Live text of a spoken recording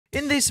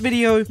In this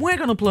video, we're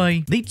gonna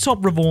play the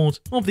top reward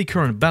of the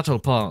current battle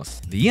pass,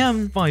 the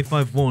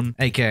M551,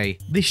 aka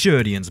the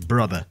Sherdian's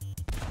brother.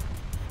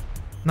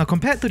 Now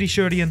compared to the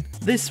Sherdian,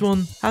 this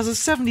one has a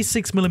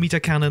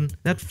 76mm cannon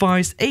that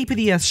fires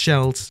APDS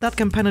shells that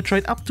can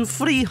penetrate up to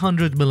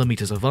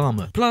 300mm of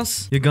armor.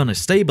 Plus, your gun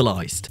is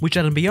stabilized, which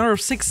at an BR of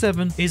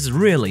 6.7 is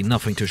really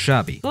nothing too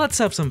shabby. So let's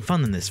have some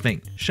fun in this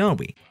thing, shall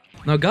we?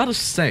 Now gotta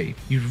say,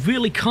 you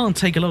really can't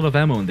take a lot of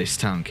ammo in this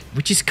tank,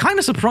 which is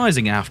kinda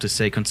surprising I have to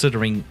say,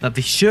 considering that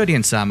the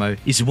Sherdian's ammo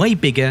is way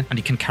bigger and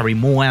you can carry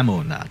more ammo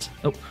in that.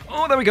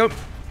 Oh, there we go.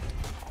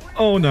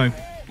 Oh no.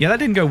 Yeah, that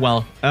didn't go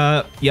well.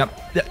 Yeah.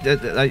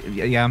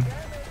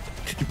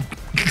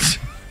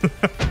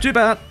 Too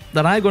bad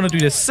that I'm gonna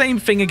do the same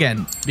thing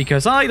again,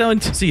 because I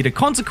don't see the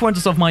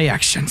consequences of my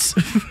actions.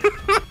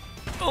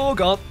 Oh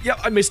god, yeah,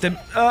 I missed him.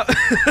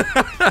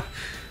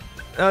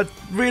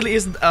 Really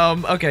isn't,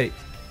 okay.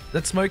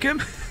 Let's smoke him.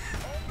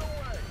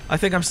 I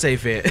think I'm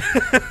safe here.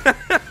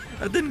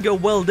 That didn't go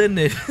well, didn't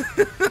it?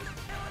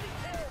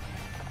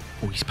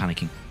 Oh, he's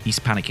panicking. He's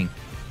panicking.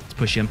 Let's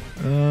push him.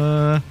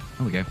 There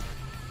we go.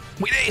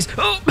 Wait, there he is.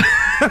 Oh!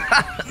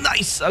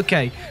 Nice.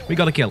 Okay, we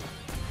got a kill.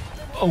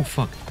 Oh,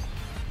 fuck.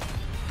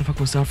 Where the fuck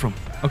was that from?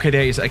 Okay,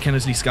 there he is. I can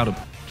at least scout him.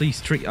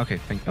 Please, tree. Okay,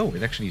 thank. Oh,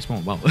 it actually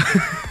spawned. Wow.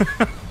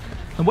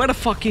 And where the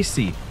fuck is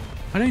he?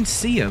 I don't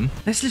see him.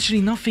 There's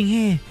literally nothing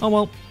here. Oh,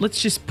 well,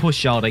 let's just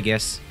push out, I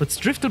guess. Let's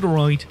drift to the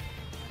right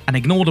and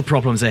ignore the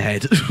problems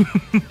ahead.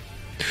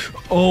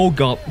 Oh,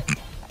 God.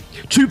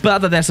 Too bad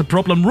that there's a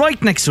problem right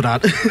next to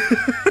that.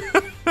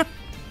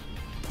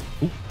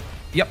 Ooh.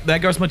 Yep, there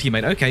goes my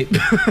teammate. Okay.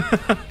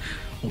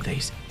 Oh, there he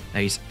is.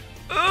 There he is.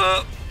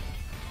 I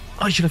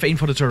should have aimed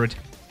for the turret.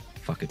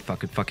 Fuck it,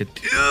 fuck it, fuck it.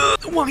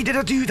 Why did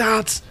I do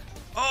that?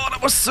 Oh,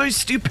 that was so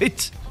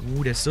stupid.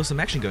 Ooh, there's still some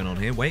action going on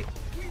here. Wait.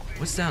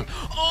 What's that?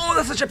 Oh,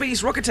 that's a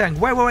Japanese rocket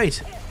tank.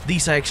 Wait.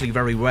 These are actually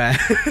very rare.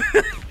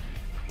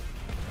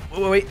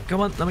 Wait. Come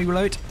on, let me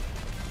reload.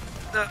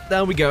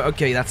 There we go.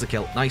 Okay, that's a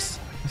kill. Nice.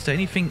 Is there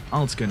anything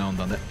else going on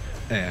down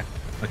there?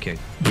 Okay.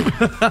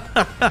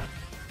 Oh,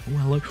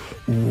 hello.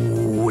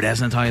 Ooh, there's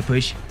an entire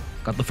push.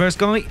 Got the first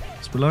guy.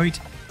 Let's reload.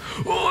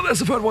 Oh, there's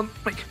the third one.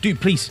 Mate, dude,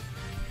 please.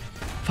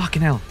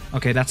 Fucking hell.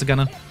 Okay, that's a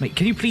gunner. Mate,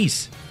 can you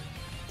please?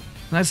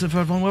 That's the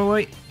third one.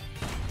 Wait.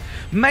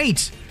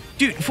 Mate!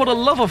 Dude, for the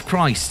love of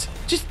Christ.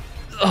 Just...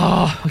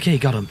 Oh, okay,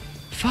 got him.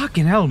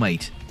 Fucking hell,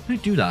 mate.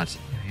 Don't do that.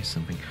 Here's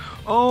something.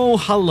 Oh,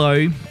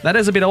 hello. That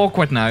is a bit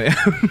awkward now.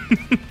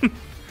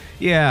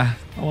 Yeah.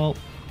 Well,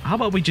 how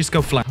about we just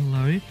go flat?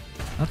 Hello?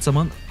 That's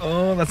someone.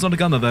 Oh, that's not a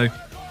gunner, though.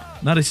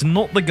 That is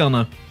not the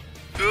gunner.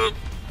 No.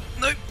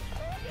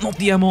 Not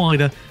the ammo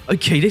either.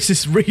 Okay, this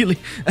is really...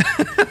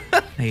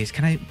 Hey,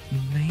 can I...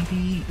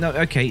 Maybe... No,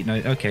 okay, no,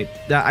 okay.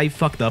 I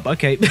fucked up.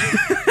 Okay.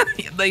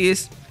 There he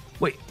is.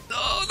 Wait.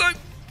 Oh, no.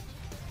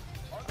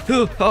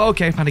 Oh,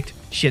 okay, panicked.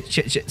 Shit.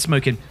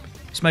 Smoke him.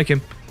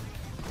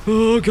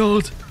 Oh,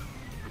 God.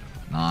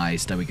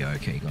 Nice, there we go.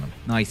 Okay, got him.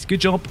 Nice,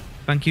 good job.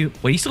 Thank you.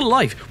 Wait, he's still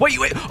alive. Wait.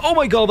 Oh,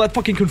 my God, that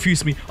fucking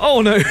confused me.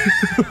 Oh, no.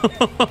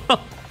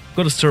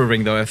 Got a stir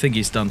ring, though. I think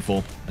he's done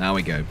for. There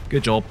we go.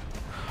 Good job.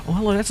 Oh,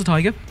 hello, that's a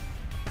tiger.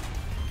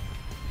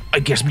 I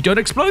guess we don't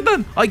explode,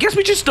 then. I guess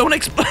we just don't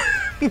explode.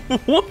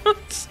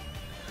 What?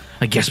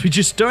 I guess we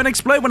just don't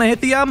explode when I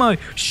hit the ammo.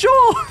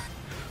 Sure.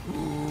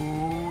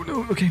 Ooh,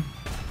 no, okay.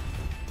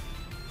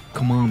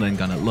 Come on then,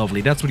 gunner.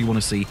 Lovely. That's what you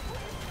want to see.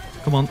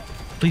 Come on.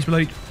 Please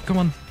reload. Come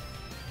on.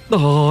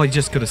 Oh, I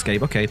just could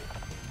escape. Okay.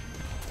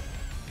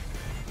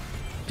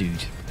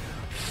 Dude.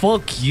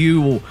 Fuck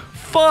you.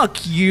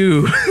 Fuck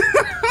you.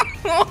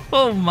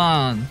 Oh,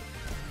 man.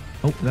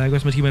 Oh, there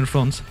goes my teammate in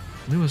front.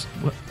 Where's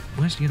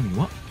the enemy?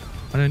 What?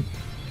 I don't...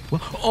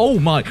 What? Oh,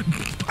 my.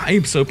 I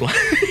am so blind.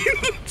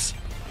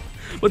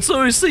 But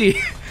so is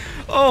he.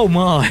 Oh,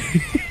 my.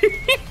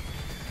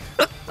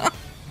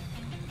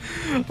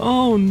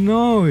 Oh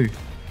no!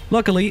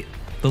 Luckily,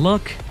 the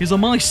luck is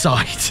on my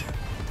side.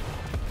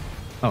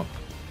 Oh,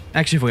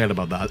 actually forget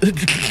about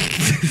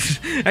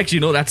that. Actually,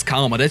 no, that's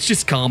karma. That's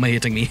just karma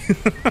hitting me.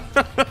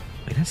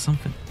 Wait, that's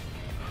something.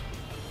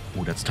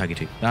 Oh, that's Tiger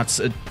 2. That's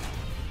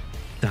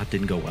that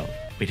didn't go well.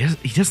 Wait,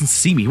 he doesn't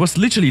see me. He was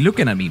literally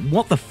looking at me.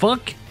 What the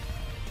fuck?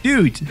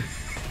 Dude.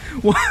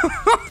 What?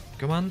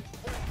 Come on.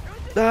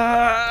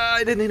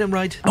 I didn't hit him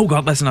right. Oh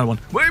god, that's another one.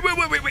 Wait.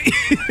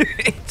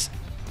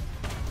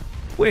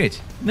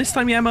 Wait, this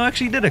time the ammo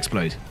actually did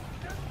explode.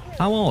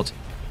 How odd.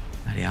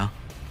 There they are.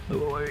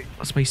 Wait.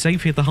 Let's play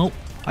safe here at the hull.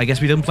 I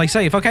guess we didn't play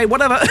safe. Okay,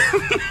 whatever.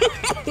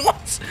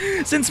 What?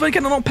 Since we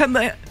cannot pen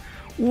there.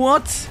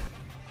 What?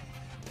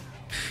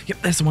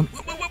 Yep, there's the one.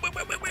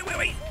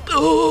 Wait.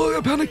 Oh,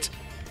 I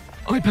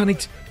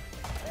panicked.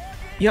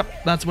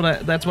 Yep, that's what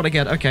I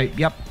get. Okay,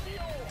 yep.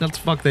 Let's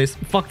fuck this.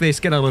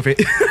 Get out of it.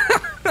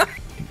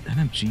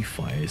 NMG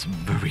fire is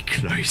very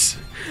close.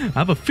 I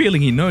have a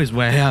feeling he knows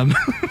where I am.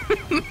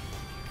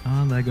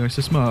 And there goes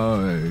the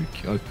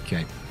smoke.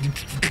 Okay.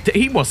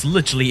 He was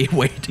literally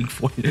waiting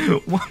for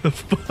it. What the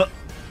fuck?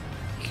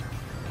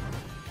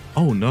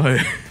 Oh no.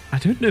 I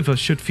don't know if I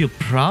should feel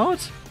proud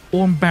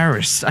or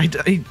embarrassed. I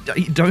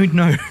don't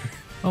know.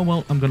 Oh,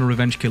 well, I'm gonna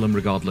revenge kill him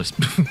regardless.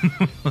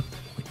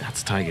 Wait,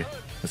 that's a tiger.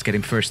 Let's get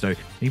him first, though.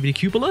 Maybe the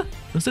cupola?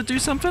 Does it do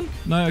something?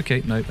 No,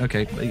 okay, no,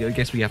 okay. I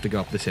guess we have to go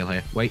up this hill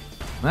here. Wait.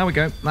 There we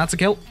go. That's a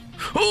kill.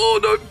 Oh,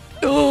 no.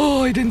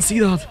 Oh, I didn't see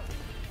that.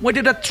 Why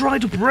did that try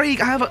to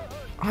break? I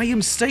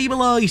am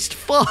stabilized.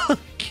 Fuck.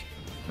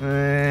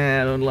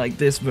 I don't like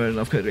this version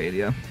of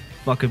Corellia.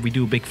 Fuck if we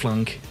do a big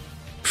flank.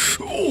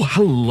 Oh,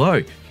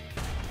 hello.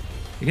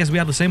 I guess we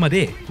had the same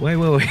idea. Wait.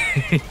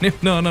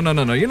 No.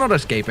 You're not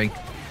escaping.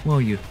 Who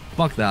are you?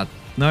 Fuck that.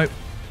 No.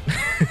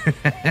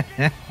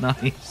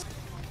 Nice.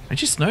 I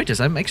just noticed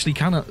I'm actually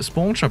kind of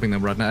spawn trapping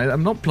them right now.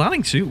 I'm not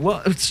planning to.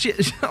 What?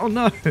 Shit. Oh,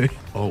 no.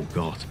 Oh,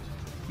 God.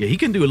 Yeah, he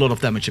can do a lot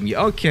of damage to me.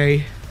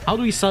 Okay. How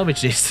do we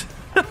salvage this?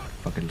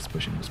 Fuck it, let's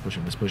push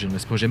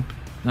him.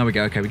 There we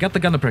go. Okay, we got the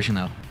gun oppression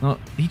now. No,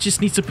 he just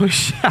needs to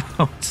push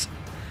out.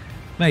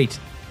 Mate.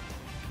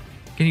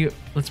 Can you...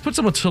 Let's put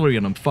some artillery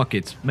on him. Fuck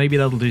it. Maybe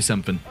that'll do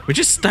something. We're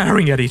just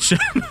staring at each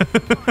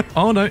other.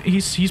 Oh, no.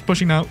 He's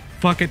pushing out.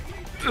 Fuck it.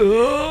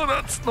 Oh,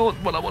 that's not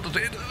what I wanted to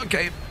do.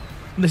 Okay.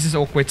 This is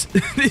awkward.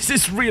 This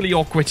is really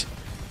awkward.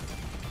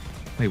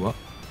 Wait, what?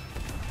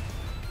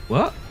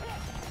 What?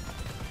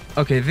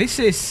 Okay, this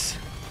is...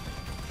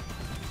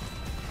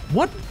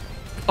 What?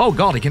 Oh,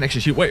 God, he can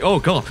actually shoot. Wait, oh,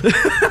 God.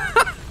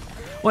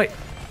 Wait.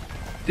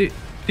 Dude,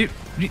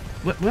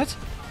 what?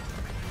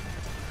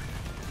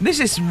 This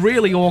is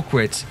really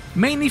awkward.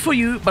 Mainly for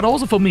you, but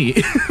also for me.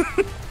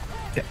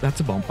 Yeah, that's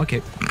a bomb.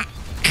 Okay.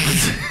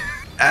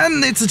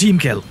 And it's a team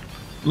kill.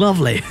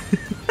 Lovely.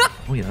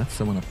 Oh, yeah, that's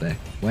someone up there.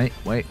 Wait.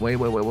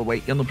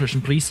 Under pressure,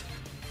 please.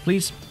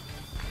 Please.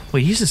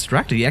 Wait, he's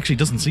distracted. He actually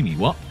doesn't see me.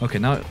 What? Okay,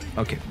 now...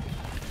 Okay.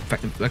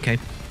 Okay.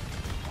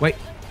 Wait.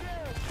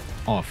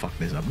 Oh, I fucked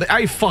this up.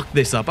 I fucked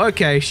this up.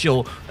 Okay,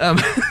 sure.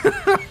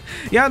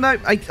 Yeah, no,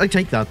 I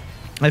take that.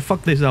 I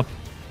fucked this up.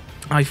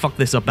 I fucked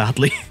this up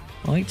badly.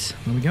 Right,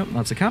 there we go.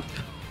 That's a cap.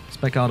 Let's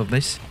back out of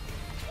this.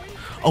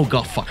 Oh,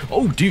 God, fuck.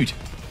 Oh, dude.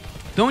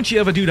 Don't you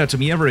ever do that to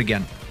me ever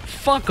again.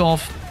 Fuck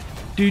off.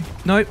 Dude,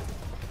 no.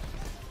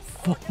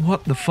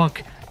 What the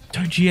fuck?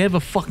 Don't you ever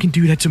fucking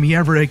do that to me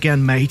ever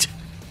again, mate.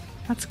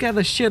 That scared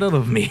the shit out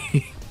of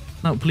me.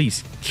 No,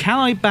 please. Can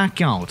I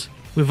back out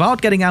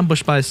without getting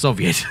ambushed by a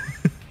Soviet?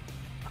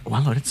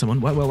 Well, I did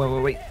someone.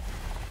 Wait.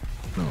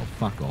 Oh,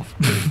 fuck off.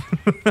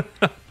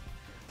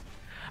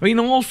 I mean,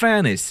 in all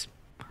fairness,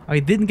 I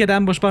didn't get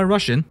ambushed by a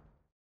Russian.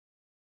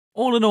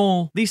 All in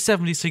all, the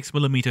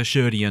 76mm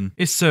Sherdian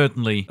is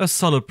certainly a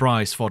solid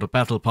price for the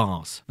Battle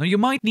Pass. Now, you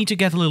might need to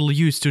get a little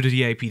used to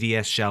the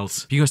APDS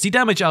shells, because the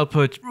damage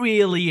output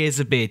really is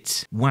a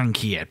bit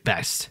wanky at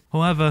best.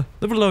 However,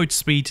 the reload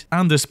speed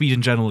and the speed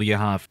in general you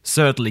have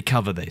certainly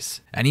cover this.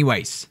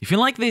 Anyways, if you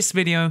like this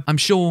video, I'm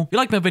sure you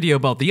like my video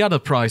about the other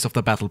price of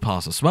the Battle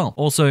Pass as well.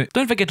 Also,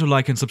 don't forget to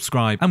like and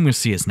subscribe, and we'll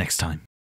see us next time.